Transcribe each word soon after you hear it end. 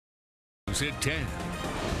at 10.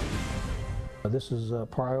 This is a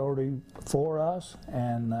priority for us,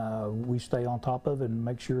 and we stay on top of it and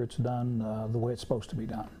make sure it's done the way it's supposed to be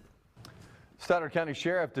done. Stoddard County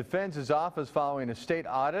Sheriff defends his office following a state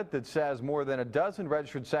audit that says more than a dozen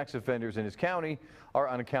registered sex offenders in his county are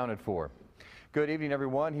unaccounted for. Good evening,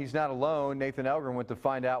 everyone. He's not alone. Nathan Elgren went to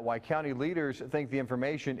find out why county leaders think the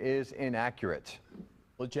information is inaccurate.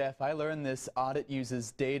 Well, Jeff, I learned this audit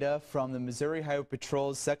uses data from the Missouri Highway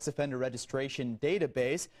Patrol's sex offender registration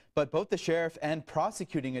database, but both the sheriff and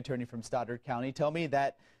prosecuting attorney from Stoddard County tell me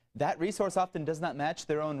that that resource often does not match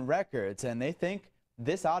their own records, and they think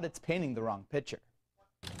this audit's painting the wrong picture.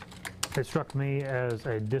 It struck me as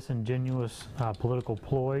a disingenuous political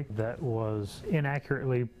ploy that was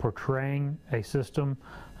inaccurately portraying a system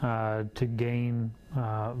to gain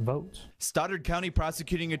votes. Stoddard County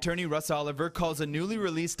prosecuting attorney Russ Oliver calls a newly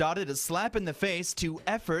released audit a slap in the face to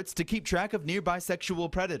efforts to keep track of nearby sexual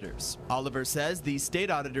predators. Oliver says the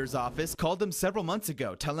state auditor's office called him several months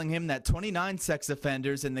ago, telling him that 29 sex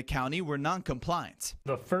offenders in the county were non-compliant.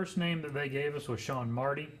 The first name that they gave us was Sean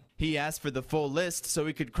Marty. He asked for the full list so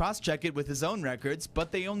he could cross-check it with his own records,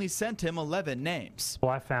 but they only sent him 11 names.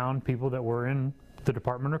 Well, I found people that were in the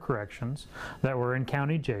Department of Corrections, that were in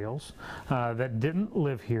county jails, that didn't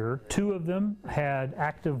live here. 2 of them had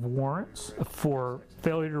active warrants for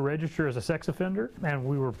failure to register as a sex offender, and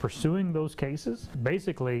we were pursuing those cases.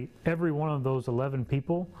 Basically, every one of those 11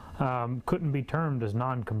 people couldn't be termed as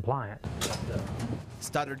non-compliant.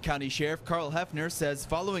 Stoddard County Sheriff Carl Hefner says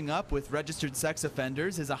following up with registered sex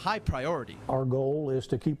offenders is a high priority. Our goal is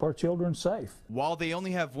to keep our children safe. While they only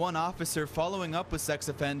have 1 officer following up with sex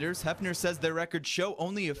offenders, Hefner says their records show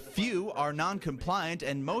only a few are non-compliant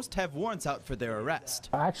and most have warrants out for their arrest.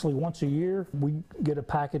 Actually, once a year, we get a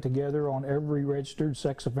packet together on every registered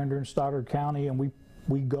sex offender in Stoddard County, and we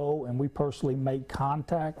go and we personally make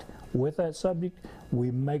contact with that subject.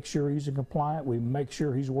 We make sure he's compliant. We make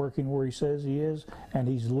sure he's working where he says he is, and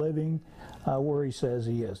he's living where he says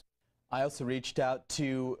he is. I also reached out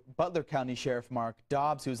to Butler County Sheriff Mark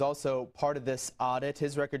Dobbs, who's also part of this audit.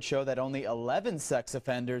 His records show that only 11 sex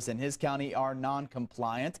offenders in his county are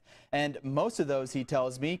non-compliant, and most of those, he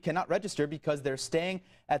tells me, cannot register because they're staying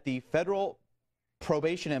at the federal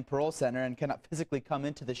probation and parole center and cannot physically come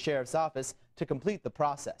into the sheriff's office to complete the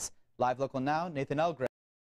process. Live Local Now, Nathan Elgren.